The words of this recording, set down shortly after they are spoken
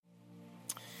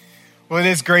Well, it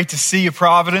is great to see you,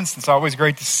 Providence. It's always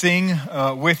great to sing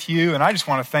with you. And I just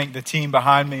want to thank the team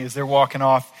behind me as they're walking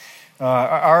off.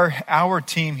 Our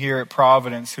team here at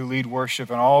Providence who lead worship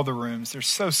in all the rooms, they're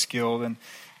so skilled and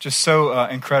just so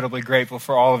incredibly grateful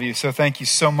for all of you. So thank you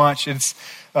so much. It's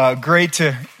great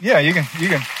to, you can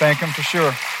thank them for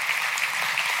sure.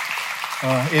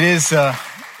 It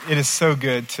is so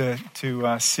good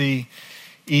to see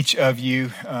each of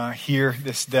you here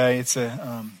this day. It's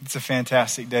a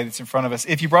fantastic day that's in front of us.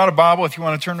 If you brought a Bible, if you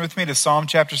want to turn with me to Psalm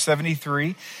chapter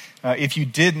 73. If you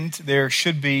didn't, there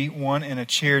should be one in a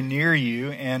chair near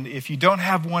you. And if you don't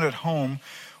have one at home,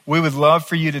 we would love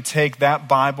for you to take that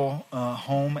Bible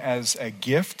home as a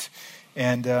gift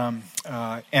and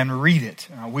read it.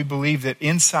 We believe that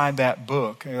inside that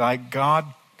book, like God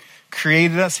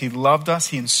created us, He loved us,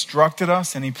 He instructed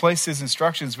us, and He placed His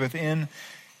instructions within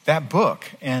that book,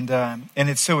 and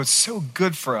it's so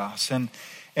good for us, and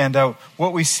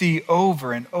what we see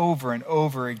over and over and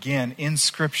over again in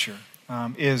Scripture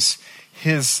is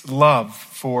His love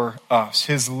for us,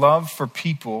 His love for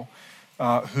people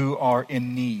who are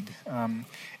in need, and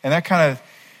that kind of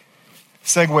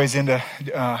segues into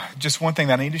just one thing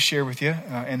that I need to share with you,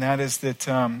 and that is that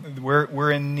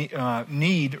we're in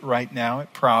need right now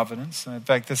at Providence. In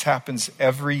fact, this happens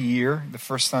every year, the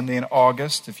first Sunday in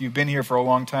August. If you've been here for a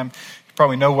long time, you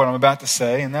probably know what I'm about to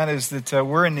say, and that is that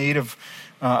we're in need of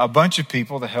a bunch of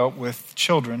people to help with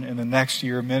children in the next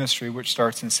year of ministry, which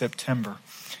starts in September.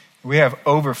 We have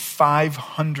over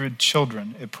 500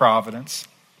 children at Providence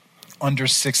under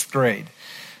 6th grade.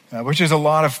 Which is a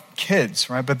lot of kids,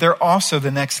 right? But they're also the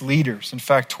next leaders. In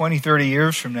fact, 20, 30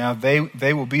 years from now, they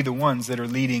will be the ones that are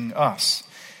leading us.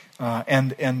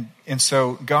 And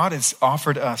so God has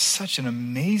offered us such an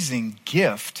amazing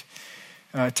gift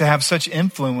to have such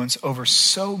influence over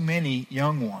so many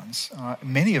young ones,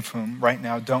 many of whom right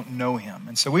now don't know Him.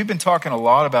 And so we've been talking a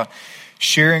lot about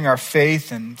sharing our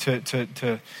faith and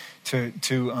to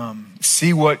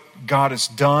see what God has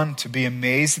done, to be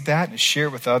amazed at that and to share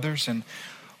it with others. And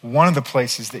one of the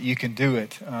places that you can do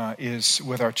it is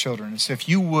with our children. And so if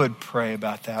you would pray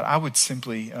about that, I would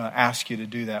simply ask you to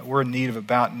do that. We're in need of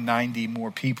about 90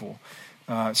 more people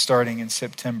starting in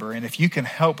September. And if you can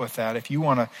help with that, if you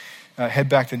want to head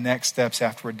back to next steps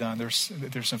after we're done, there's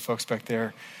some folks back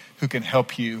there who can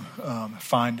help you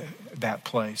find that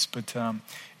place. But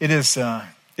it's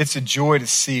a joy to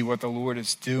see what the Lord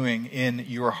is doing in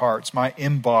your hearts. My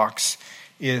inbox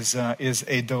is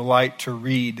a delight to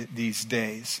read these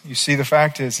days. You see, the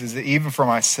fact is that even for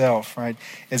myself, right,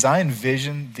 as I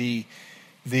envision the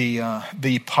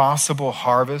possible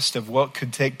harvest of what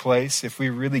could take place if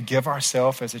we really give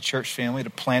ourselves as a church family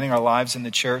to planting our lives in the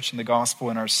church and the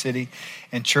gospel in our city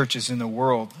and churches in the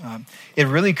world, it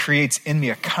really creates in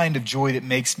me a kind of joy that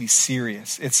makes me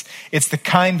serious. It's the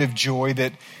kind of joy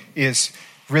that is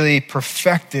really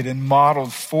perfected and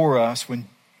modeled for us when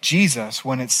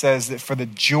it says that for the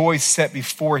joy set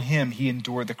before Him, He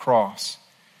endured the cross.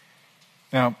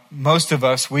 Now, most of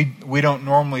us, we don't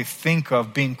normally think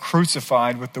of being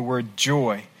crucified with the word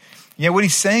joy. Yet what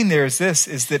He's saying there is this,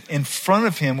 is that in front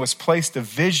of Him was placed a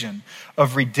vision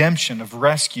of redemption, of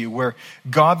rescue, where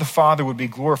God the Father would be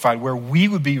glorified, where we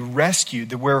would be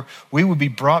rescued, where we would be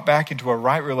brought back into a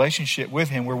right relationship with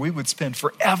Him, where we would spend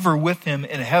forever with Him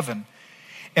in heaven.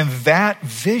 And that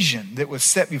vision that was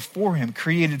set before Him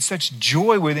created such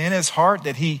joy within His heart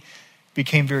that He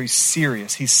became very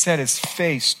serious. He set His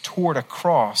face toward a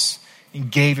cross and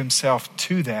gave Himself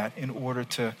to that in order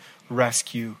to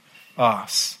rescue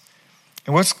us.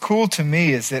 And what's cool to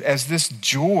me is that as this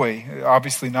joy,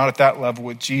 obviously not at that level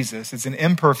with Jesus, it's an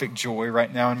imperfect joy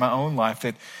right now in my own life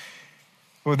that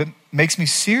makes me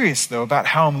serious, though, about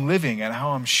how I'm living and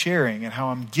how I'm sharing and how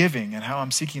I'm giving and how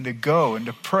I'm seeking to go and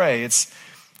to pray.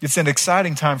 It's an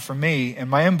exciting time for me, and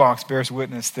my inbox bears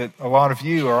witness that a lot of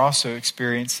you are also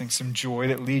experiencing some joy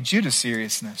that leads you to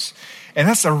seriousness. And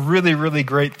that's a really, really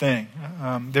great thing.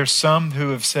 There's some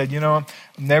who have said, I've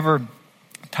never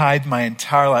tithed my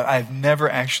entire life. I've never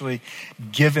actually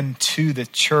given to the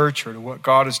church or to what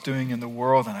God is doing in the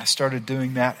world, and I started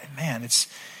doing that. And man, it's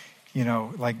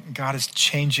like God is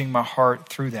changing my heart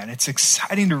through that. It's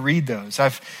exciting to read those.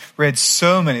 I've read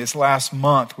so many. This last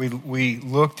month, we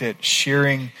looked at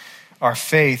sharing our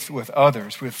faith with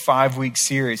others with 5-week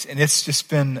series. And it's just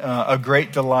been a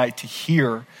great delight to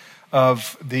hear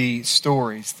of the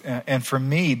stories. And for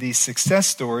me, these success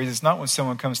stories is not when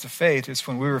someone comes to faith, it's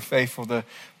when we were faithful to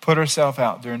put ourselves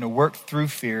out there and to work through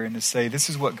fear and to say, this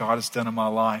is what God has done in my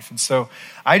life. And so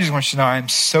I just want you to know I'm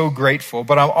so grateful,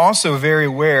 but I'm also very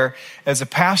aware as a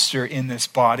pastor in this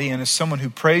body and as someone who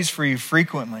prays for you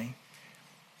frequently,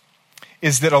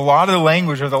 is that a lot of the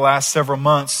language over the last several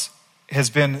months has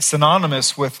been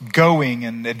synonymous with going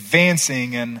and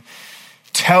advancing and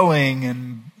telling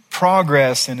and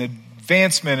progress and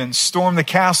advancement and storm the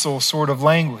castle sort of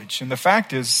language. And the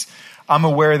fact is, I'm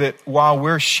aware that while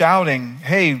we're shouting,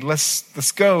 hey,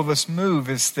 let's go, let's move,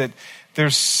 is that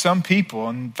there's some people,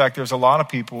 in fact, there's a lot of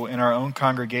people in our own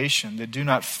congregation that do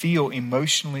not feel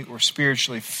emotionally or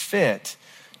spiritually fit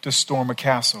to storm a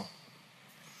castle.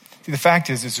 See, the fact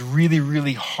is, it's really,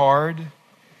 really hard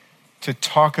to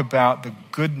talk about the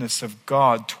goodness of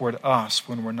God toward us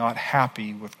when we're not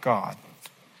happy with God.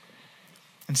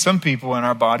 And some people in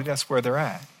our body, that's where they're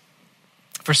at.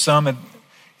 For some,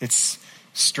 it's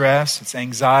stress, it's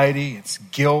anxiety, it's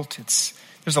guilt,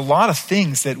 there's a lot of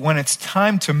things that when it's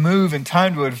time to move and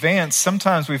time to advance,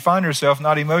 sometimes we find ourselves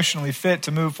not emotionally fit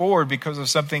to move forward because of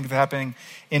something that's happening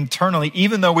internally.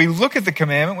 Even though we look at the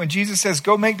commandment, when Jesus says,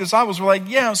 go make disciples, we're like,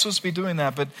 yeah, I'm supposed to be doing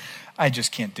that, but I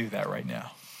just can't do that right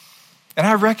now. And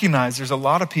I recognize there's a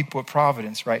lot of people at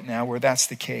Providence right now where that's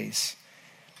the case.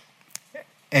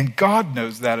 And God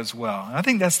knows that as well. And I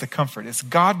think that's the comfort. It's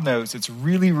God knows it's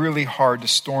really, really hard to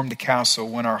storm the castle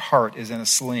when our heart is in a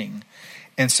sling.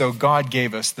 And so God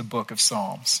gave us the book of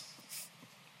Psalms.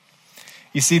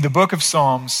 You see, the book of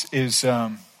Psalms is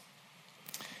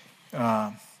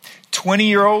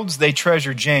 20-year-olds, they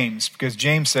treasure James because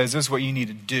James says this is what you need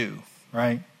to do,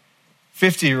 right?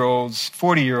 50-year-olds,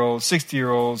 40-year-olds,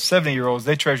 60-year-olds, 70-year-olds,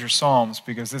 they treasure Psalms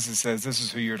because this says this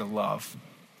is who you're to love.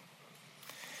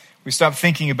 We stop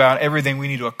thinking about everything we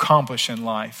need to accomplish in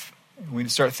life. We need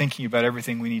to start thinking about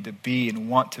everything we need to be and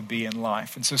want to be in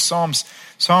life. And so Psalms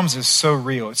is so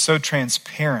real. It's so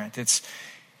transparent.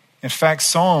 In fact,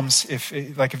 Psalms, if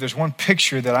there's one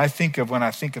picture that I think of when I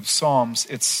think of Psalms,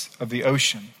 it's of the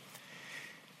ocean.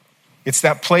 It's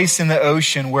that place in the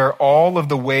ocean where all of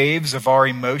the waves of our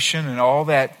emotion and all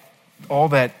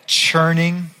that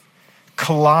churning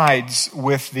collides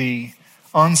with the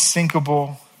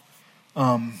unsinkable,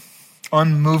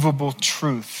 unmovable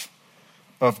truth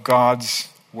of God's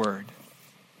word.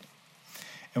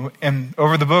 And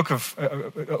over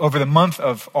the month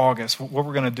of August, what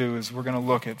we're going to do is we're going to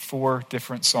look at 4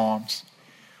 different Psalms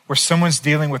where someone's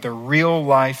dealing with a real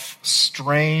life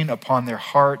strain upon their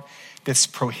heart that's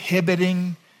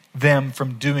prohibiting them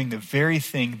from doing the very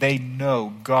thing they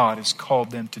know God has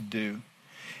called them to do.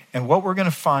 And what we're going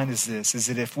to find is this, is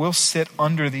that if we'll sit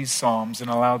under these Psalms and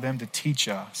allow them to teach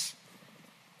us,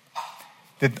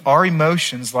 that our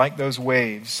emotions, like those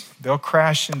waves, they'll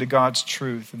crash into God's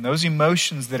truth. And those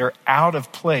emotions that are out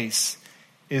of place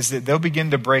is that they'll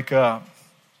begin to break up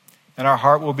and our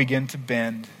heart will begin to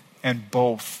bend and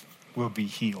both will be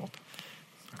healed.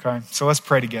 Okay? So let's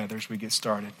pray together as we get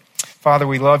started. Father,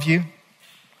 we love you.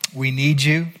 We need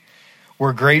you.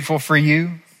 We're grateful for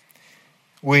you.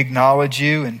 We acknowledge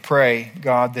you and pray,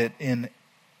 God, that in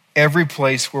every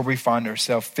place where we find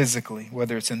ourselves physically,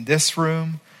 whether it's in this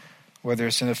room, whether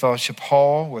it's in the fellowship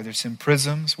hall, whether it's in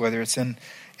prisons, whether it's in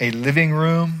a living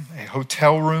room, a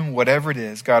hotel room, whatever it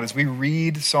is, God, as we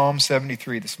read Psalm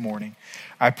 73 this morning,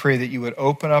 I pray that you would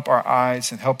open up our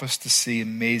eyes and help us to see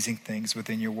amazing things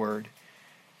within your word.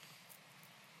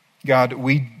 God,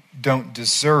 we don't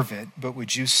deserve it, but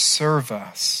would you serve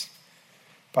us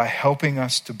by helping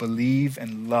us to believe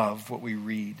and love what we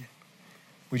read?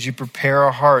 Would you prepare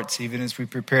our hearts even as we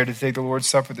prepare to take the Lord's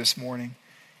Supper this morning?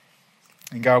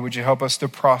 And God, would you help us to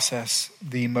process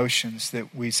the emotions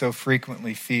that we so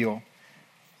frequently feel,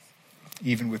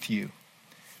 even with you?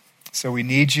 So we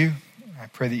need you. I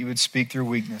pray that you would speak through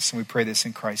weakness, and we pray this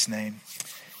in Christ's name.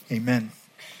 Amen.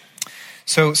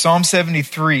 So Psalm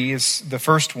 73 is the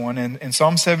first one, and in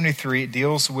Psalm 73, it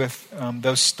deals with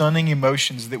those stunning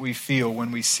emotions that we feel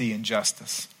when we see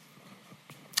injustice.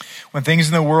 When things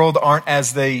in the world aren't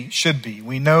as they should be,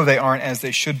 we know they aren't as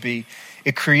they should be,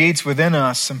 it creates within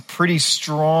us some pretty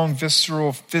strong,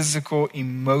 visceral, physical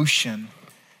emotion.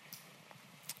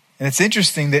 And it's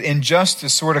interesting that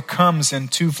injustice sort of comes in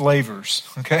 2 flavors,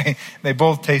 okay? They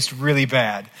both taste really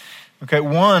bad. Okay,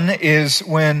 one is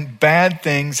when bad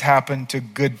things happen to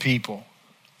good people.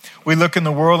 We look in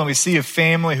the world and we see a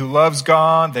family who loves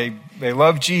God, they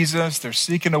love Jesus, they're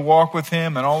seeking to walk with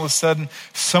him, and all of a sudden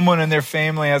someone in their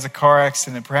family has a car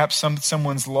accident, perhaps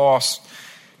someone's lost.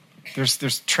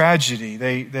 There's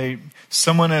tragedy.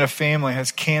 Someone in a family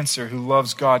has cancer who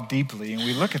loves God deeply. And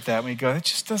we look at that and we go, it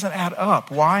just doesn't add up.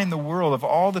 Why in the world of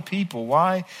all the people?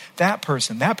 Why that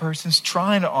person? That person's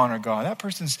trying to honor God. That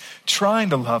person's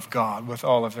trying to love God with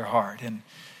all of their heart. And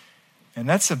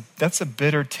that's a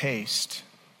bitter taste.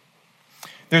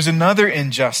 There's another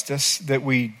injustice that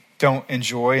we don't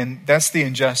enjoy. And that's the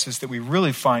injustice that we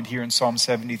really find here in Psalm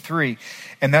 73.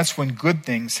 And that's when good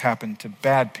things happen to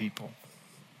bad people.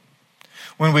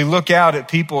 When we look out at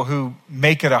people who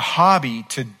make it a hobby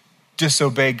to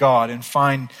disobey God and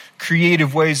find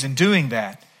creative ways in doing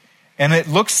that, and it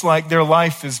looks like their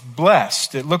life is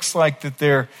blessed. It looks like that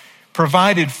they're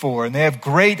provided for and they have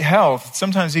great health,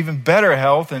 sometimes even better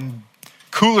health and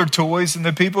cooler toys than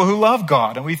the people who love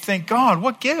God. And we think, God,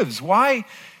 what gives? Why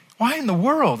in the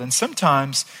world? And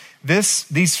sometimes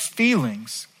these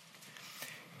feelings,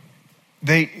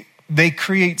 they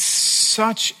create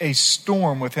such a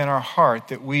storm within our heart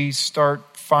that we start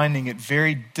finding it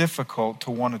very difficult to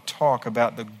want to talk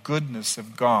about the goodness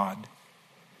of God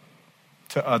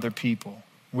to other people.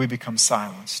 We become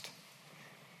silenced.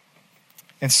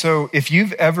 And so if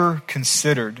you've ever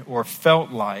considered or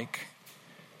felt like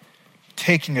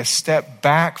taking a step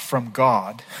back from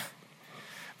God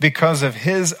because of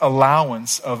his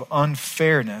allowance of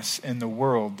unfairness in the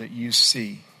world that you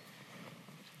see,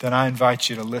 then I invite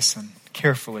you to listen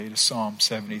carefully to Psalm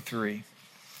 73.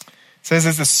 It says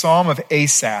it's a psalm of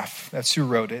Asaph. That's who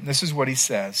wrote it. And this is what he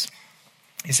says.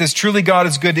 He says, truly God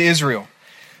is good to Israel,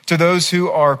 to those who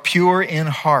are pure in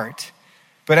heart.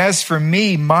 But as for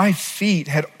me, my feet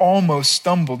had almost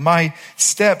stumbled. My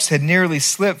steps had nearly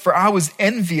slipped, for I was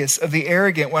envious of the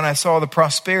arrogant when I saw the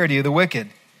prosperity of the wicked.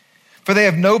 For they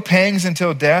have no pangs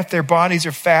until death. Their bodies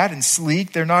are fat and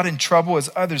sleek. They're not in trouble as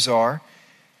others are.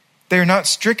 They are not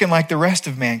stricken like the rest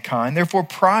of mankind. Therefore,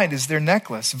 pride is their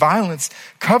necklace. Violence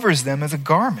covers them as a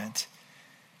garment.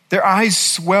 Their eyes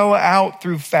swell out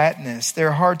through fatness.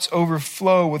 Their hearts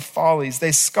overflow with follies.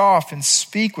 They scoff and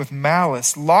speak with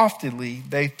malice. Loftily,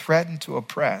 they threaten to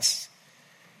oppress.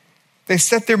 They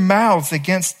set their mouths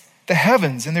against the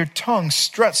heavens, and their tongue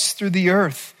struts through the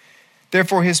earth.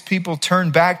 Therefore, his people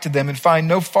turn back to them and find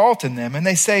no fault in them. And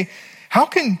they say, how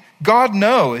can God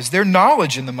know? Is there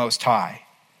knowledge in the Most High?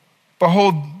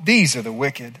 Behold, these are the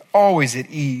wicked, always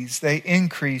at ease. They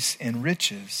increase in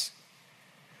riches.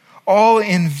 All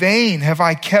in vain have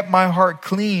I kept my heart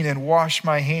clean and washed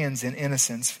my hands in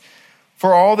innocence.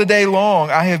 For all the day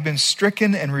long I have been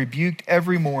stricken and rebuked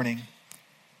every morning.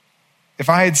 If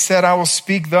I had said I will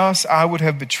speak thus, I would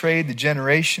have betrayed the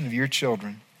generation of your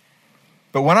children.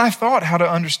 But when I thought how to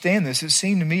understand this, it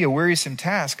seemed to me a wearisome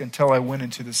task until I went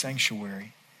into the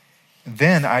sanctuary.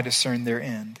 Then I discerned their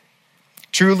end.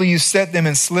 Truly you set them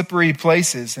in slippery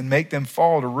places and make them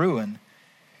fall to ruin.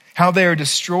 How they are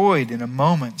destroyed in a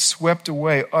moment, swept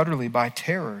away utterly by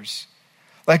terrors.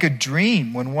 Like a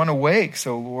dream when one awakes,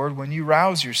 O Lord, when you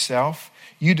rouse yourself,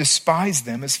 you despise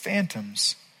them as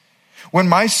phantoms. When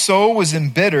my soul was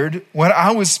embittered, when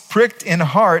I was pricked in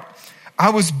heart, I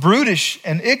was brutish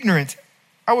and ignorant.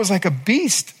 I was like a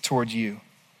beast toward you.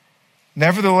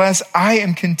 Nevertheless, I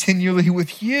am continually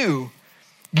with you.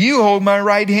 You hold my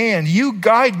right hand. You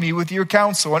guide me with your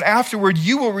counsel, and afterward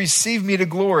you will receive me to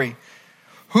glory.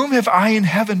 Whom have I in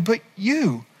heaven but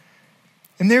you?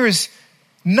 And there is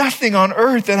nothing on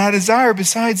earth that I desire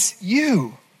besides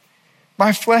you.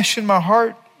 My flesh and my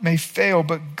heart may fail,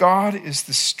 but God is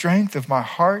the strength of my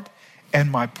heart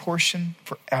and my portion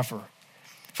forever.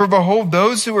 For behold,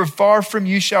 those who are far from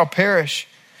you shall perish.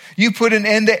 You put an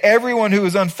end to everyone who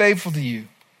is unfaithful to you.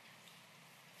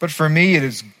 But for me it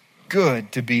is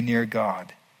good to be near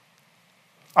God.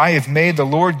 I have made the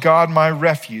Lord God my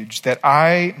refuge, that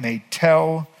I may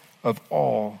tell of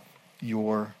all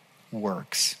your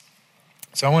works.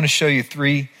 So I want to show you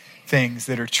three things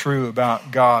that are true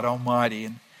about God Almighty,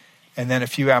 and then a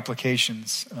few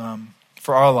applications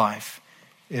for our life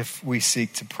if we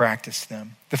seek to practice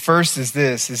them. The first is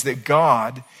this, is that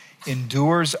God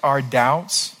endures our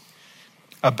doubts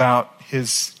about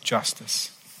his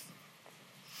justice.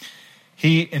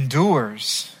 He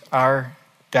endures our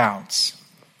doubts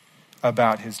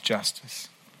about his justice.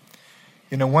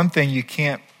 You know, one thing you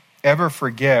can't ever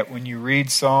forget when you read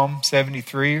Psalm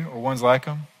 73 or ones like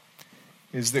them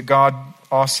is that God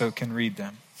also can read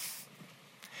them.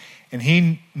 And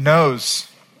he knows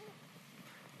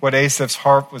what Asaph's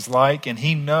heart was like, and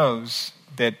he knows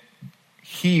that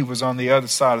he was on the other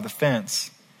side of the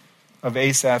fence of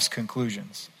Asaph's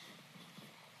conclusions.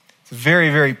 It's a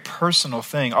very, very personal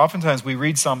thing. Oftentimes we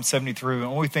read Psalm 73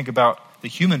 and we think about the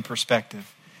human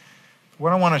perspective.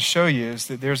 What I want to show you is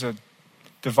that there's a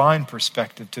divine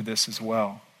perspective to this as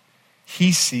well.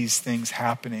 He sees things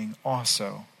happening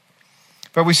also.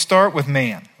 But we start with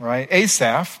man, right?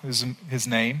 Asaph is his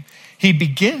name. He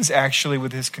begins actually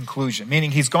with his conclusion,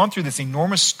 meaning he's gone through this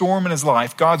enormous storm in his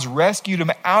life. God's rescued him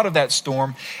out of that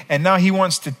storm, and now he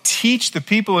wants to teach the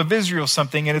people of Israel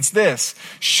something, and it's this: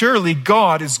 surely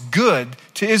God is good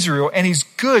to Israel, and he's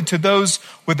good to those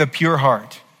with a pure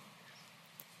heart.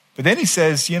 But then he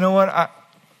says, you know what?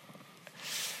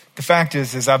 The fact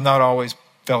is I've not always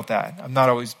felt that. I've not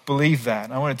always believed that.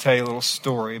 And I want to tell you a little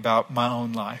story about my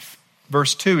own life.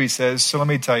 Verse 2, he says, so let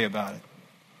me tell you about it.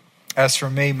 As for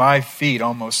me, my feet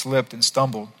almost slipped and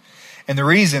stumbled. And the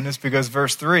reason is because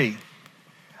verse 3,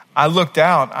 I looked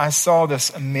out, I saw this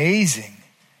amazing.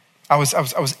 I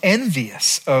was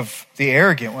envious of the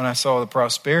arrogant when I saw the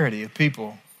prosperity of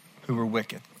people who were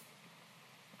wicked.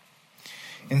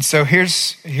 And so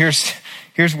here's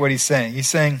what he's saying. He's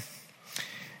saying,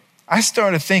 I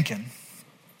started thinking,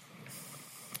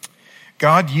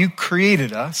 God, you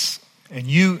created us and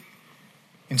you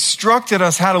instructed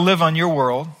us how to live on your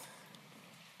world.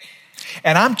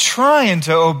 And I'm trying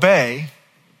to obey.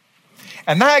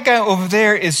 And that guy over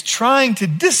there is trying to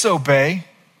disobey.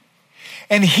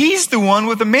 And he's the one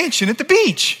with the mansion at the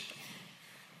beach.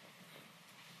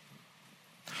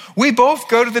 We both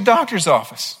go to the doctor's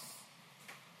office.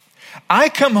 I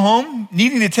come home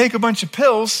needing to take a bunch of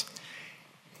pills.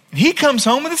 And he comes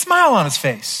home with a smile on his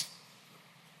face.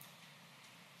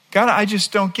 God, I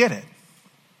just don't get it.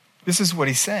 This is what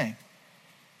he's saying.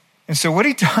 And so what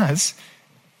he does,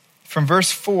 from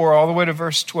verse 4 all the way to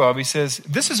verse 12, he says,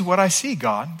 this is what I see,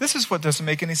 God. This is what doesn't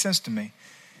make any sense to me.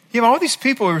 You know, all these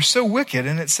people are so wicked,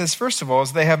 and it says, first of all,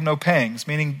 is they have no pangs,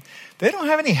 meaning they don't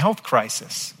have any health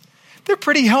crisis. They're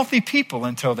pretty healthy people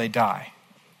until they die.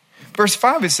 Verse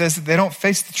 5, it says that they don't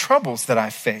face the troubles that I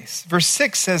face. Verse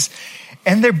 6 says,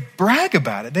 and they brag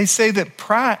about it. They say that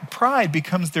pride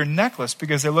becomes their necklace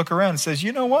because they look around and says,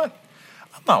 you know what?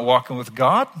 I'm not walking with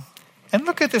God. And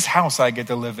look at this house I get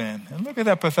to live in. And look at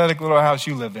that pathetic little house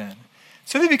you live in.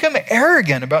 So they become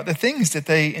arrogant about the things that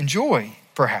they enjoy,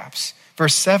 perhaps.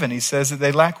 Verse 7, he says that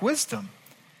they lack wisdom.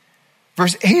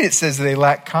 Verse 8, it says that they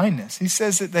lack kindness. He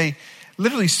says that they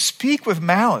literally speak with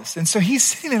malice. And so he's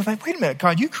sitting there like, wait a minute,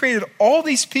 God, you created all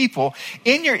these people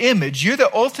in your image. You're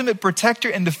the ultimate protector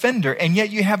and defender. And yet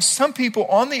you have some people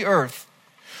on the earth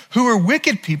who are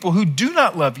wicked people who do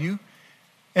not love you.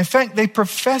 In fact, they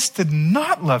profess to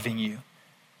not loving you,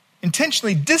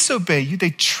 intentionally disobey you. They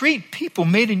treat people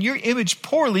made in your image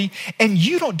poorly, and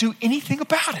you don't do anything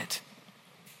about it.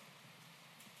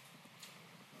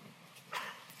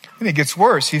 And it gets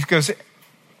worse. He goes,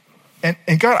 and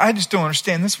God, I just don't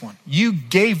understand this one. You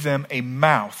gave them a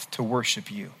mouth to worship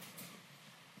you.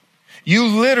 You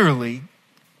literally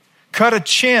cut a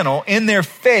channel in their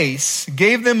face,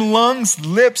 gave them lungs,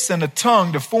 lips, and a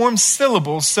tongue to form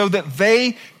syllables so that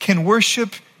they can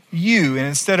worship you. And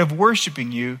instead of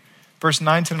worshiping you, verse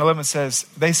 9, 10, 11 says,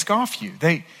 they scoff you.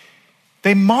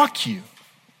 They mock you.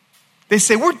 They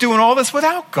say, we're doing all this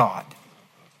without God.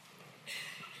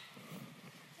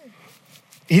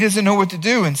 He doesn't know what to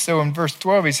do. And so in verse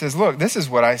 12, he says, look, this is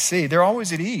what I see. They're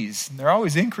always at ease. They're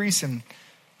always increasing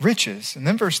riches. And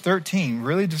then verse 13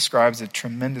 really describes a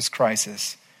tremendous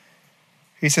crisis.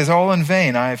 He says, all in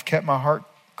vain, I have kept my heart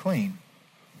clean.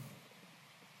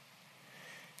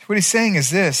 What he's saying is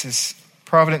this, is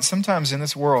Providence, sometimes in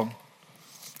this world,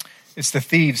 it's the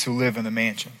thieves who live in the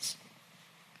mansions.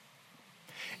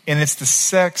 And it's the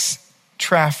sex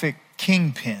traffic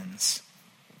kingpins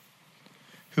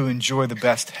who enjoy the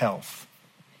best health.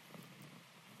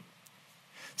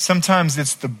 Sometimes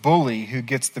it's the bully who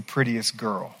gets the prettiest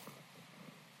girl.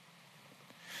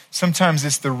 Sometimes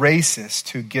it's the racist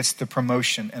who gets the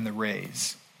promotion and the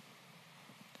raise.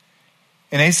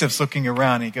 And Asaph's looking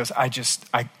around and he goes,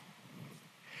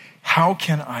 how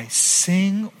can I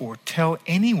sing or tell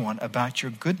anyone about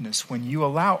your goodness when you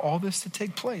allow all this to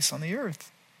take place on the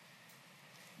earth?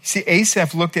 You see,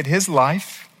 Asaph looked at his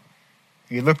life,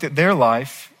 he looked at their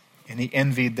life, and he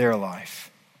envied their life.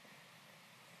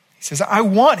 He says, I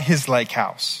want his lake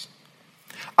house.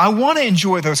 I want to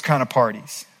enjoy those kind of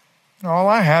parties. And all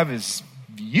I have is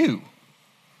you.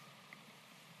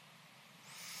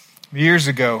 Years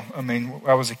ago,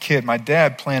 I was a kid. My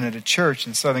dad planted a church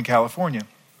in Southern California.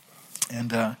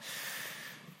 And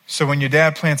so when your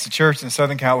dad plants a church in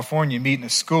Southern California, you meet in a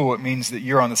school, it means that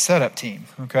you're on the setup team,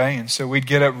 okay? And so we'd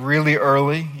get up really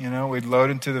early, we'd load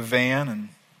into the van,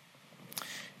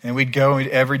 and we'd go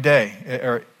every day,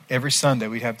 or every Sunday,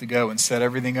 we'd have to go and set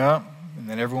everything up, and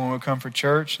then everyone would come for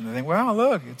church, and they think, wow,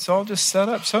 look, it's all just set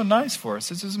up so nice for us.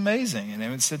 This is amazing. And they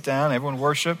would sit down, everyone would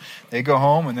worship, they'd go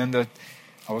home, and then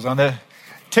I was on the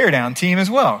teardown team as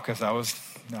well, because I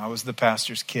was the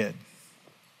pastor's kid.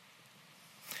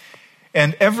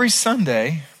 And every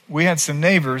Sunday, we had some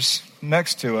neighbors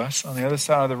next to us on the other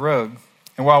side of the road.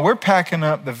 And while we're packing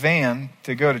up the van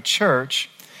to go to church,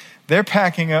 they're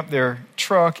packing up their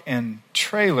truck and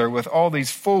trailer with all these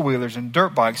four-wheelers and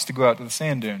dirt bikes to go out to the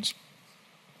sand dunes.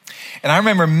 And I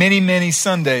remember many, many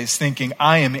Sundays thinking,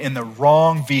 I am in the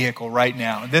wrong vehicle right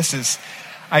now.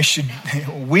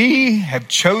 We have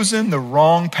chosen the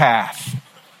wrong path.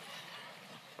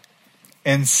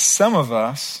 And some of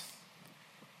us,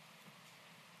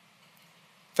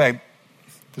 in fact,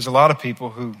 there's a lot of people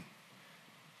who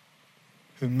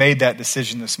made that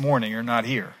decision this morning are not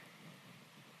here.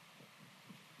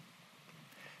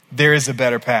 There is a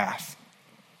better path.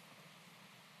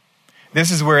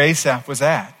 This is where Asaph was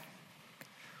at.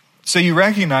 So you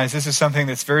recognize this is something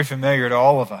that's very familiar to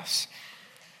all of us.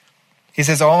 He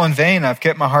says, all in vain, I've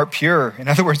kept my heart pure. In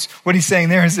other words, what he's saying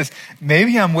there is this: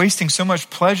 maybe I'm wasting so much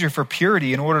pleasure for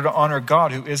purity in order to honor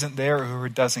God who isn't there or who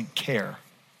doesn't care.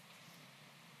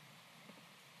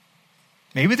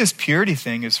 Maybe this purity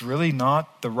thing is really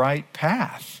not the right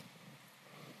path.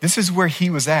 This is where he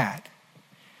was at.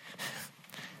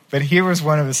 But here was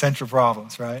one of the central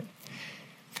problems, right?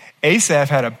 Asaph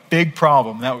had a big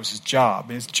problem. That was his job.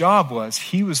 And his job was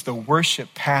he was the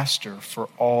worship pastor for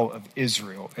all of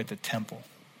Israel at the temple.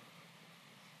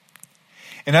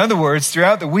 In other words,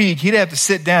 throughout the week, he'd have to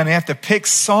sit down and have to pick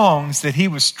songs that he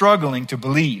was struggling to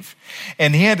believe.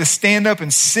 And he had to stand up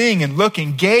and sing and look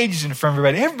engaged in front of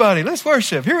everybody. Everybody, let's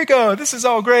worship. Here we go. This is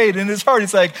all great. And in his heart,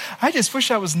 it's like, I just wish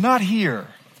I was not here.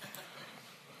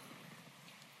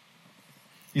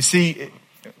 You see,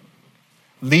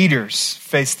 leaders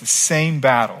face the same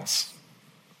battles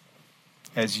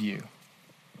as you.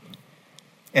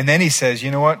 And then he says,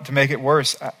 you know what, to make it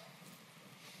worse,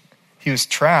 he was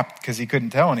trapped because he couldn't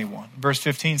tell anyone. Verse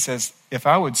 15 says, if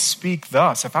I would speak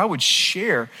thus, if I would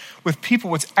share with people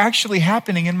what's actually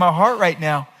happening in my heart right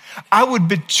now, I would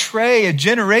betray a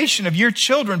generation of your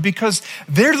children because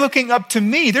they're looking up to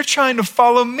me. They're trying to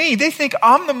follow me. They think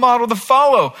I'm the model to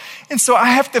follow. And so I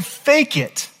have to fake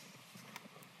it.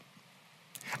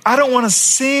 I don't want to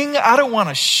sing. I don't want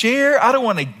to share. I don't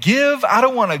want to give. I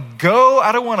don't want to go.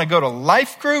 I don't want to go to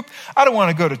life group. I don't want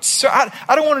to go to,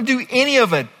 I don't want to do any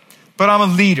of it, but I'm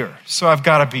a leader, so I've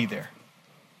got to be there.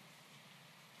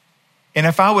 And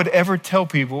if I would ever tell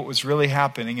people what was really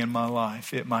happening in my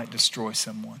life, it might destroy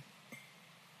someone.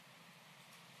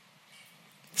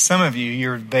 Some of you,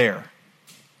 you're there.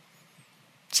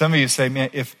 Some of you say, man,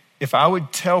 if I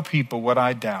would tell people what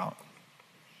I doubt,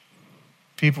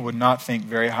 people would not think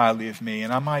very highly of me,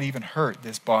 and I might even hurt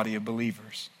this body of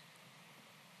believers.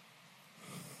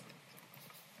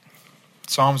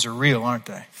 Psalms are real, aren't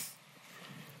they?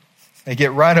 They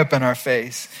get right up in our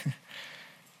face.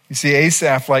 You see,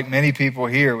 Asaph, like many people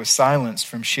here, was silenced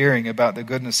from sharing about the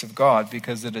goodness of God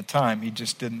because at the time he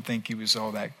just didn't think he was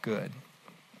all that good.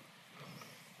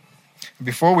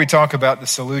 Before we talk about the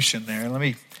solution there,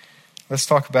 let's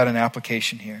talk about an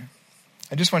application here.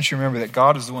 I just want you to remember that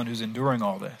God is the one who's enduring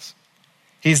all this.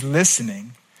 He's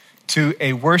listening to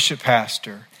a worship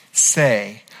pastor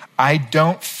say, I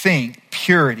don't think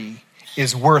purity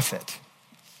is worth it.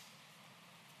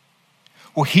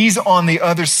 Well, he's on the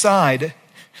other side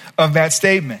of that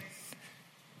statement.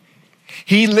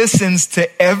 He listens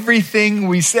to everything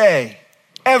we say.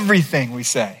 Everything we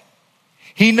say.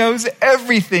 He knows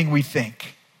everything we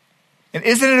think. And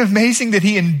isn't it amazing that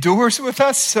he endures with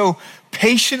us so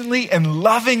patiently and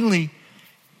lovingly?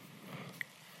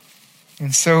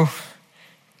 And so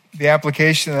the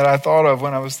application that I thought of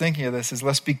when I was thinking of this is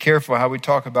let's be careful how we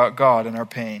talk about God and our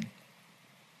pain.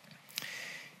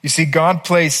 You see, God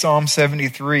placed Psalm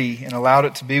 73 and allowed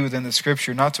it to be within the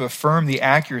scripture not to affirm the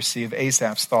accuracy of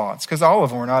Asaph's thoughts, because all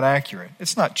of them were not accurate.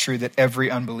 It's not true that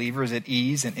every unbeliever is at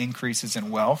ease and increases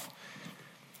in wealth.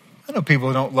 I know people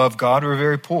who don't love God who are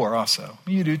very poor also.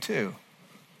 You do too.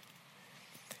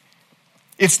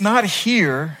 It's not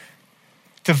here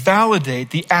to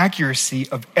validate the accuracy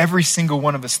of every single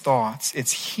one of his thoughts.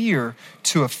 It's here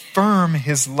to affirm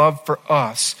his love for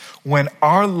us when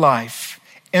our life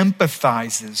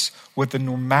empathizes with the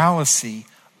normalcy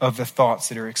of the thoughts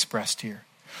that are expressed here.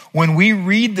 When we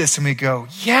read this and we go,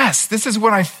 yes, this is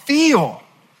what I feel,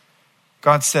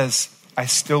 God says, I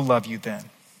still love you then.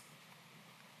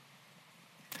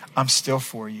 I'm still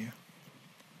for you.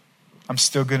 I'm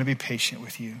still going to be patient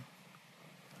with you.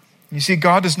 You see,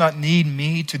 God does not need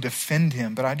me to defend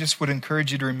him, but I just would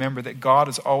encourage you to remember that God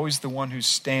is always the one who's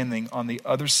standing on the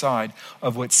other side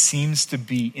of what seems to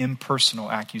be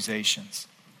impersonal accusations.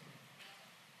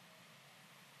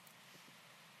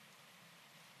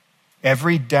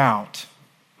 Every doubt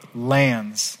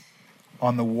lands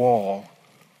on the wall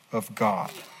of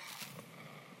God.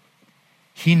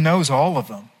 he knows all of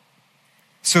them.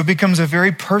 So it becomes a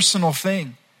very personal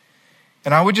thing.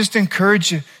 And I would just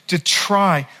encourage you to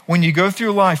try, when you go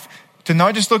through life, to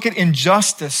not just look at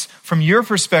injustice from your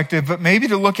perspective, but maybe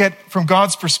to look at from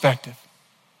God's perspective.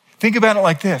 Think about it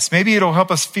like this. Maybe it'll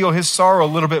help us feel his sorrow a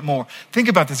little bit more. Think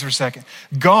about this for a second.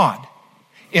 God,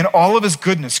 in all of his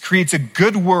goodness, creates a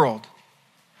good world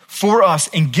for us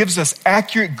and gives us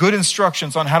accurate, good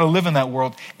instructions on how to live in that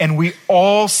world. And we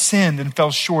all sinned and fell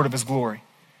short of his glory.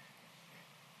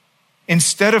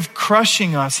 Instead of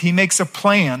crushing us, he makes a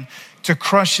plan to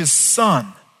crush his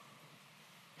son.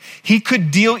 He could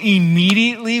deal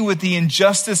immediately with the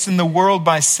injustice in the world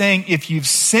by saying, if you've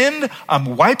sinned,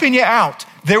 I'm wiping you out.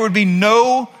 There would be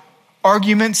no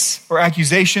arguments or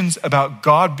accusations about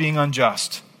God being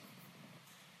unjust.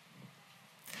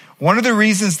 One of the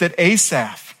reasons that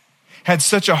Asaph had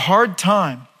such a hard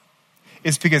time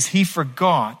is because he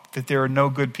forgot that there are no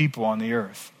good people on the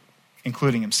earth,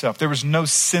 including himself. There was no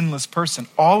sinless person.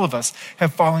 All of us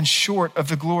have fallen short of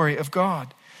the glory of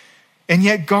God. And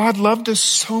yet God loved us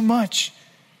so much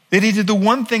that he did the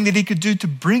one thing that he could do to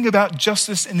bring about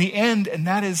justice in the end, and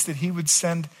that is that he would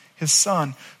send his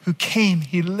son who came.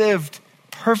 He lived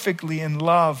perfectly in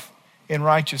love, in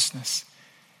righteousness.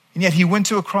 And yet he went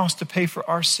to a cross to pay for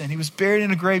our sin. He was buried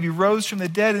in a grave. He rose from the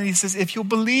dead, and he says, if you'll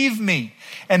believe me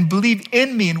and believe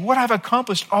in me and what I've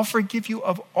accomplished, I'll forgive you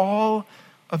of all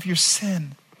of your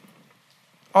sin.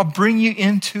 I'll bring you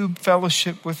into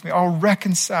fellowship with me. I'll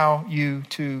reconcile you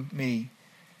to me.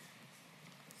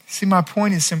 See, my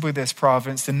point is simply this,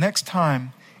 Providence. The next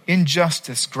time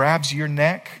injustice grabs your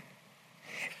neck,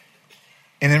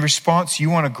 and in response you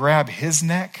want to grab his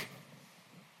neck,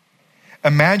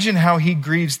 imagine how he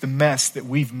grieves the mess that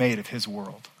we've made of his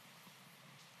world.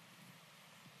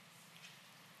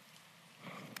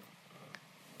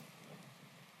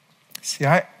 See,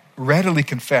 I readily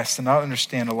confess to not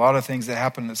understand a lot of things that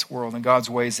happen in this world and God's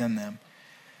ways in them.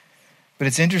 But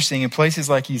it's interesting, in places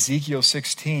like Ezekiel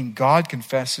 16, God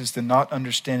confesses to not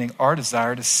understanding our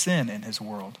desire to sin in his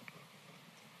world.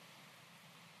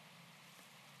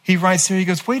 He writes there, he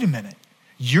goes, wait a minute,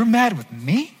 you're mad with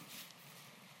me?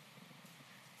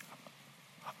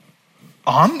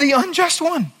 I'm the unjust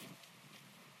one.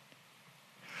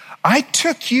 I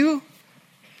took you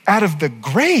out of the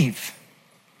grave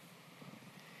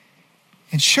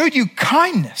and showed you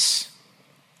kindness.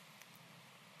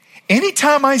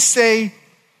 Anytime I say,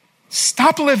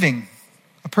 stop living,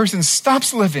 a person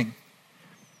stops living.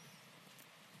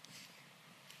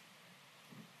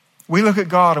 We look at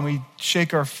God and we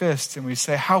shake our fists and we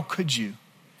say, how could you?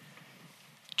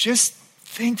 Just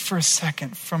think for a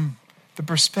second from the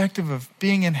perspective of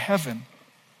being in heaven.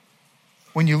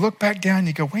 When you look back down,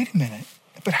 you go, wait a minute,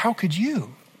 but how could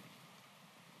you?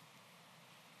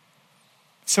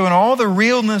 So in all the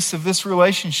realness of this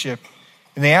relationship,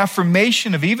 and the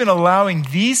affirmation of even allowing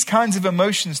these kinds of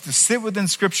emotions to sit within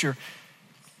Scripture,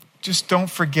 just don't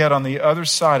forget on the other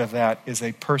side of that is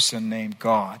a person named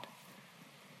God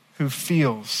who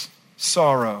feels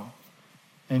sorrow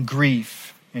and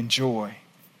grief and joy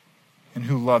and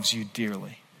who loves you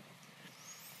dearly.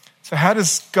 So how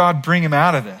does God bring him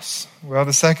out of this? Well,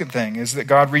 the second thing is that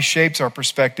God reshapes our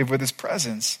perspective with his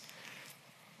presence.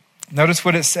 Notice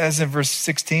what it says in verse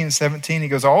 16 and 17. He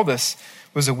goes, all this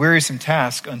was a wearisome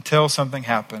task until something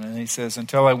happened. And he says,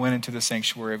 until I went into the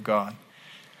sanctuary of God.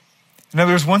 In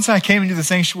other words, once I came into the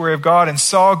sanctuary of God and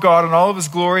saw God in all of his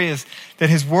glory, is that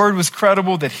his word was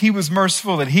credible, that he was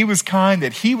merciful, that he was kind,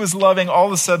 that he was loving, all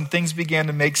of a sudden things began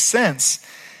to make sense.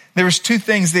 There was two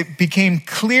things that became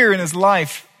clear in his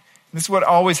life. This is what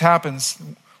always happens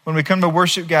when we come to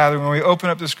worship gathering, when we open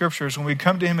up the scriptures, when we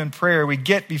come to him in prayer, we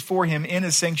get before him in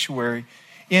his sanctuary,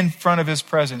 in front of his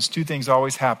presence. Two things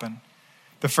always happen.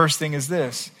 The first thing is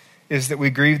this, is that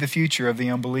we grieve the future of the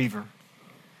unbeliever.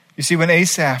 You see, when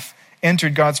Asaph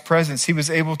entered God's presence, he was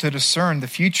able to discern the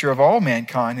future of all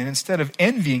mankind. And instead of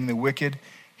envying the wicked,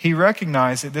 he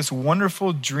recognized that this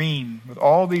wonderful dream with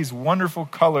all these wonderful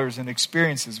colors and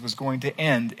experiences was going to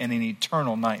end in an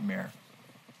eternal nightmare.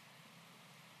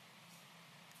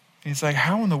 He's like,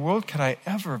 how in the world could I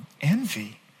ever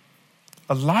envy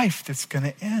a life that's going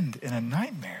to end in a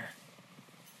nightmare?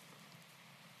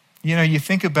 You know, you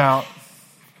think about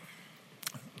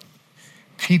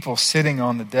people sitting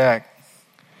on the deck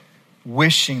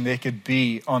wishing they could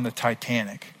be on the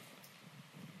Titanic,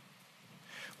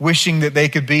 wishing that they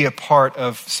could be a part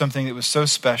of something that was so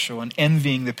special and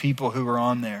envying the people who were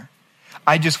on there.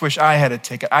 I just wish I had a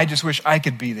ticket. I just wish I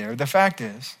could be there. The fact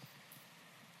is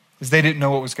they didn't know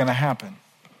what was going to happen.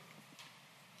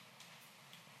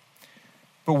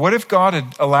 But what if God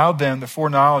had allowed them the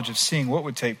foreknowledge of seeing what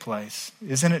would take place?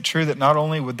 Isn't it true that not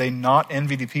only would they not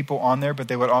envy the people on there, but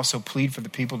they would also plead for the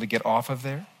people to get off of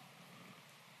there?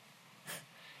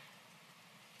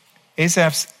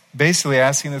 Asaph's basically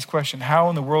asking this question: how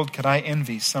in the world could I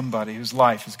envy somebody whose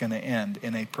life is going to end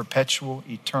in a perpetual,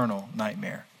 eternal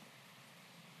nightmare?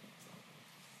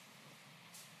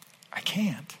 I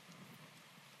can't.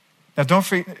 Now, don't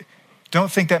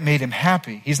think that made him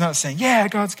happy. He's not saying, yeah,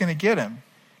 God's going to get him.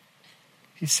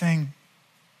 He's saying,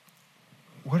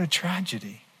 what a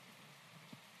tragedy.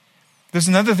 There's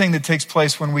another thing that takes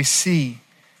place when we see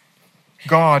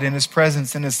God in his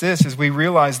presence, and it's this, is we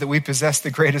realize that we possess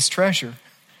the greatest treasure.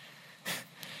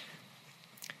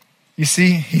 You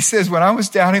see, he says, when I was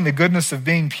doubting the goodness of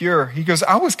being pure, he goes,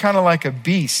 I was kind of like a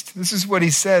beast. This is what he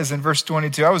says in verse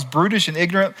 22. I was brutish and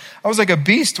ignorant. I was like a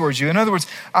beast towards you. In other words,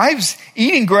 I was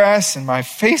eating grass and my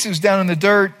face was down in the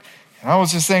dirt. And I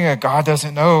was just thinking, God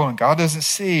doesn't know and God doesn't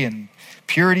see. And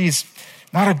purity is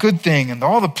not a good thing. And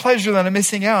all the pleasure that I'm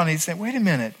missing out. And he's saying, wait a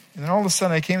minute. And then all of a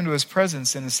sudden I came into his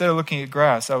presence. And instead of looking at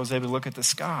grass, I was able to look at the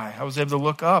sky. I was able to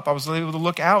look up. I was able to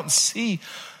look out and see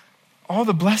all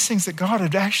the blessings that God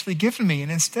had actually given me. And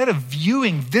instead of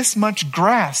viewing this much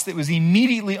grass that was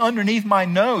immediately underneath my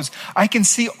nose, I can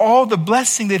see all the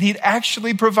blessing that he'd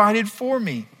actually provided for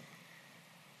me.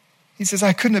 He says,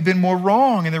 I couldn't have been more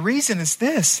wrong. And the reason is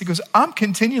this. He goes, I'm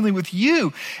continually with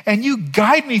you and you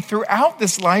guide me throughout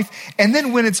this life. And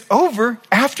then when it's over,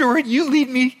 afterward, you lead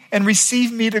me and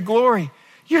receive me to glory.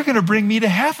 You're going to bring me to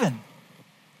heaven.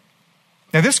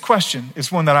 Now, this question is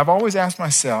one that I've always asked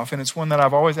myself, and it's one that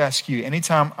I've always asked you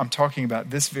anytime I'm talking about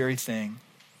this very thing.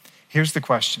 Here's the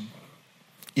question.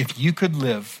 If you could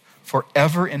live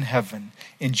forever in heaven,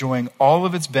 enjoying all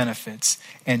of its benefits,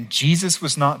 and Jesus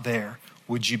was not there,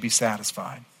 would you be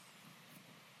satisfied?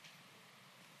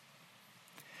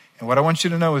 And what I want you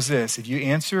to know is this. If you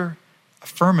answer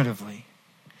affirmatively,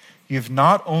 you've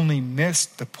not only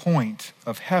missed the point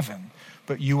of heaven,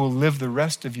 but you will live the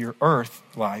rest of your earth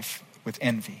life with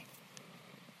envy.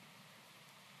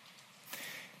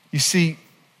 You see,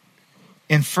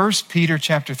 in 1 Peter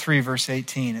chapter 3, verse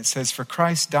 18, it says, for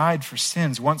Christ died for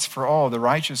sins once for all, the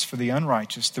righteous for the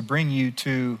unrighteous, to bring you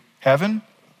to heaven?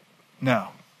 No.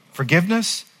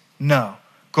 Forgiveness? No.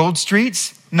 Gold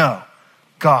streets? No.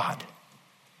 God.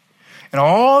 And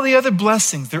all the other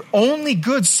blessings, they're only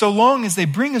good so long as they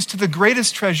bring us to the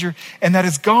greatest treasure, and that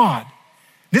is God.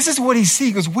 This is what he sees.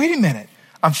 He goes, wait a minute,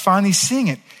 I'm finally seeing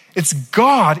it. It's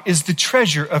God is the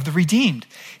treasure of the redeemed.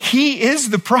 He is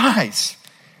the prize.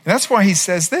 And that's why he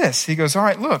says this. He goes, all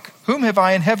right, look, whom have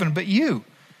I in heaven but you?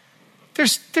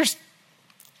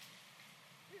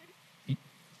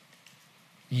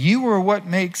 You are what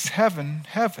makes heaven,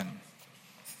 heaven.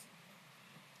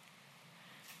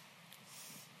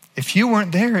 If you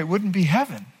weren't there, it wouldn't be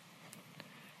heaven.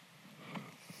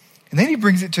 And then he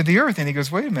brings it to the earth and he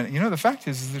goes, wait a minute, the fact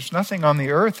is there's nothing on the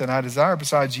earth that I desire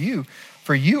besides you,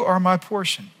 for you are my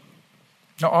portion.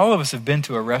 Now, all of us have been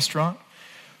to a restaurant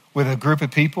with a group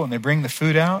of people and they bring the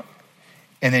food out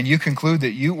and then you conclude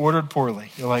that you ordered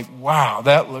poorly. You're like, wow,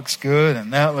 that looks good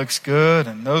and that looks good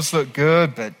and those look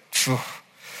good, but phew.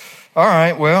 All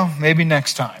right, well, maybe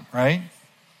next time, right?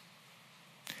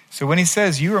 So when he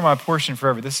says, you are my portion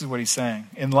forever, this is what he's saying.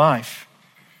 In life,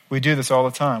 we do this all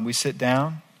the time. We sit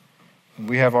down and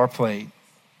we have our plate.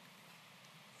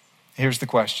 Here's the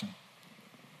question.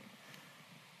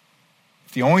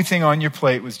 If the only thing on your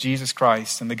plate was Jesus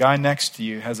Christ and the guy next to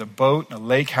you has a boat, a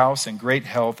lake house, and great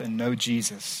health and no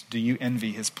Jesus, do you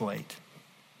envy his plate?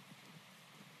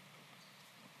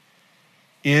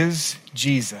 Is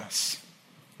Jesus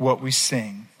what we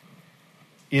sing?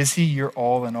 Is he your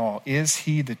all in all? Is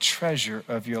he the treasure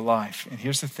of your life? And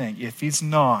here's the thing. If he's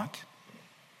not,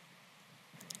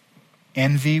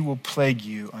 envy will plague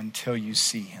you until you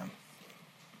see him.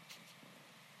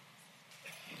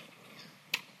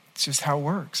 It's just how it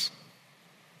works.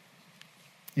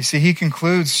 You see, he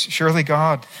concludes, surely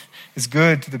God is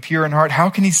good to the pure in heart. How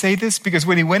can he say this? Because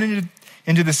when he went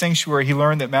into the sanctuary, he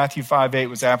learned that Matthew 5:8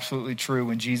 was absolutely true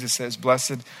when Jesus says,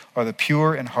 blessed are the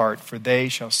pure in heart, for they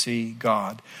shall see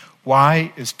God.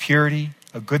 Why is purity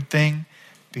a good thing?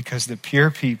 Because the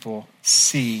pure people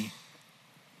see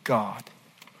God.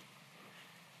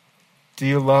 Do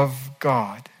you love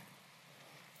God?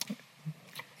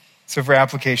 So for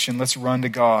application, let's run to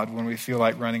God when we feel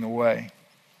like running away.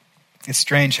 It's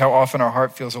strange how often our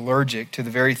heart feels allergic to the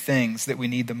very things that we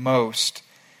need the most.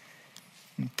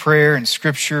 Prayer and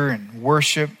scripture and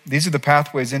worship, these are the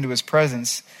pathways into his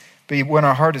presence. But when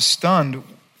our heart is stunned,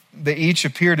 they each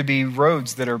appear to be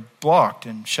roads that are blocked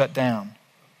and shut down.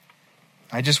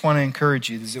 I just want to encourage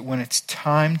you is that when it's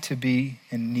time to be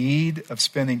in need of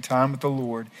spending time with the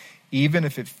Lord, even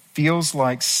if it feels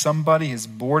like somebody has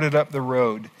boarded up the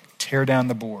road, tear down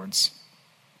the boards.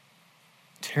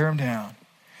 Tear them down.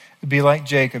 It'd be like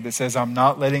Jacob that says, I'm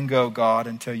not letting go, God,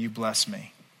 until you bless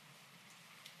me.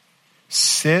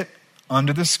 Sit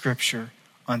under the scripture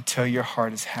until your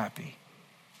heart is happy.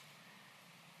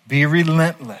 Be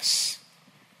relentless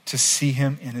to see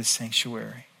him in his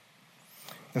sanctuary.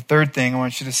 The third thing I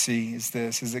want you to see is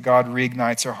this, is that God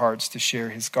reignites our hearts to share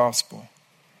his gospel.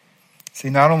 See,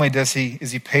 not only is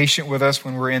he patient with us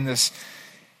when we're in this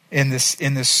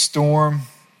storm,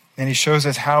 and he shows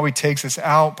us how he takes us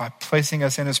out by placing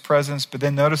us in his presence, but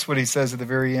then notice what he says at the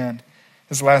very end.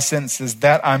 His last sentence is,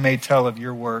 that I may tell of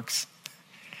your works.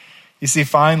 You see,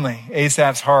 finally,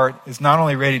 Asaph's heart is not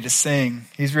only ready to sing,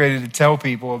 he's ready to tell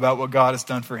people about what God has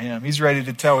done for him. He's ready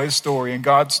to tell his story and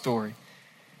God's story.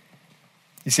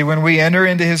 You see, when we enter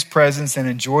into his presence and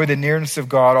enjoy the nearness of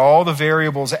God, all the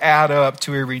variables add up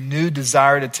to a renewed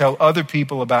desire to tell other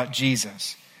people about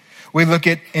Jesus. We look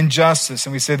at injustice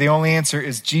and we say the only answer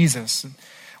is Jesus.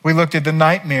 We looked at the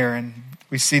nightmare and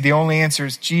we see the only answer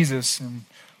is Jesus. And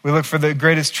we look for the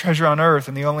greatest treasure on earth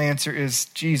and the only answer is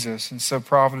Jesus. And so,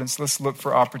 Providence, let's look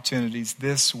for opportunities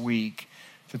this week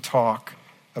to talk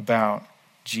about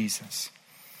Jesus.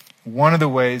 One of the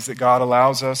ways that God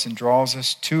allows us and draws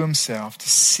us to himself to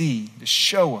see, to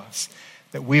show us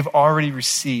that we've already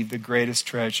received the greatest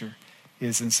treasure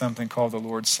is in something called the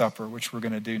Lord's Supper, which we're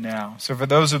going to do now. So for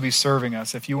those who will be serving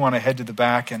us, if you want to head to the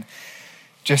back and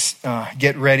just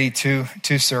get ready to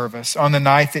serve us. On the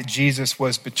night that Jesus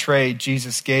was betrayed,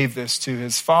 Jesus gave this to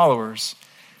his followers.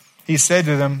 He said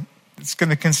to them, it's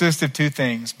going to consist of two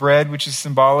things, bread, which is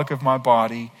symbolic of my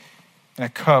body, and a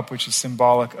cup, which is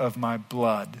symbolic of my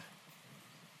blood.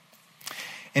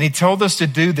 And he told us to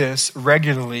do this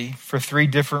regularly for three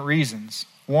different reasons.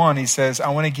 One, he says, I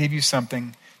want to give you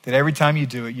something that every time you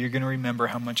do it, you're going to remember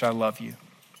how much I love you.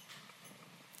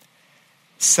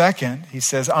 Second, he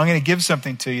says, I'm going to give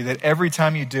something to you that every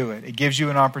time you do it, it gives you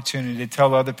an opportunity to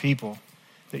tell other people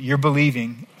that you're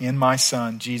believing in my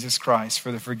Son, Jesus Christ,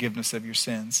 for the forgiveness of your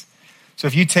sins. So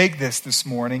if you take this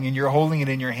morning and you're holding it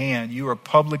in your hand, you are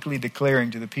publicly declaring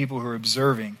to the people who are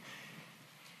observing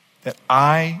that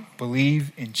I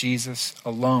believe in Jesus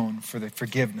alone for the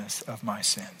forgiveness of my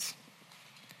sins.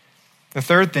 The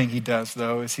third thing he does,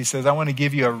 though, is he says, I want to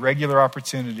give you a regular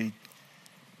opportunity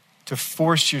to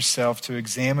force yourself to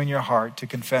examine your heart, to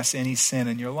confess any sin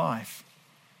in your life.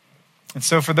 And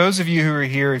so for those of you who are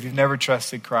here, if you've never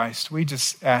trusted Christ, we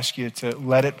just ask you to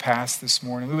let it pass this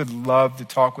morning. We would love to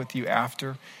talk with you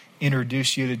after,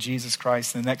 introduce you to Jesus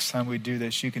Christ. And the next time we do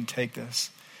this, you can take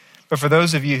this. But for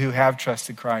those of you who have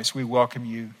trusted Christ, we welcome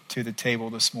you to the table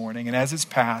this morning. And as it's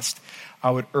passed,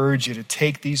 I would urge you to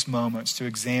take these moments to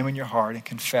examine your heart and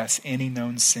confess any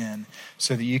known sin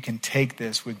so that you can take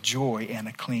this with joy and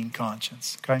a clean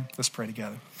conscience. Okay? Let's pray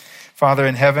together. Father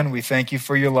in heaven, we thank you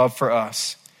for your love for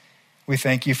us. We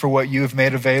thank you for what you have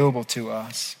made available to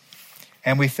us.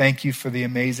 And we thank you for the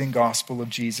amazing gospel of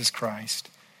Jesus Christ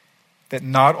that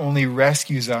not only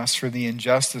rescues us from the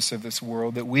injustice of this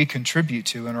world that we contribute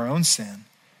to in our own sin,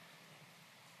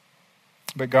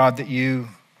 but God, that you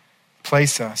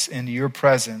place us into your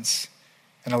presence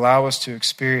and allow us to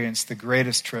experience the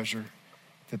greatest treasure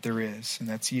that there is, and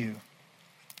that's you.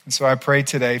 And so I pray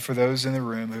today for those in the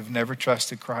room who have never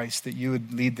trusted Christ that you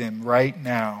would lead them right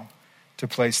now to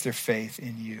place their faith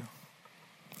in you.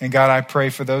 And God, I pray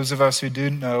for those of us who do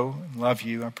know and love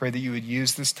you, I pray that you would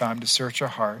use this time to search our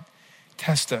heart,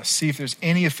 test us, see if there's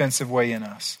any offensive way in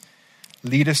us.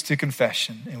 Lead us to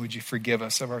confession, and would you forgive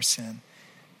us of our sin?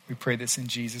 We pray this in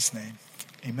Jesus' name.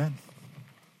 Amen.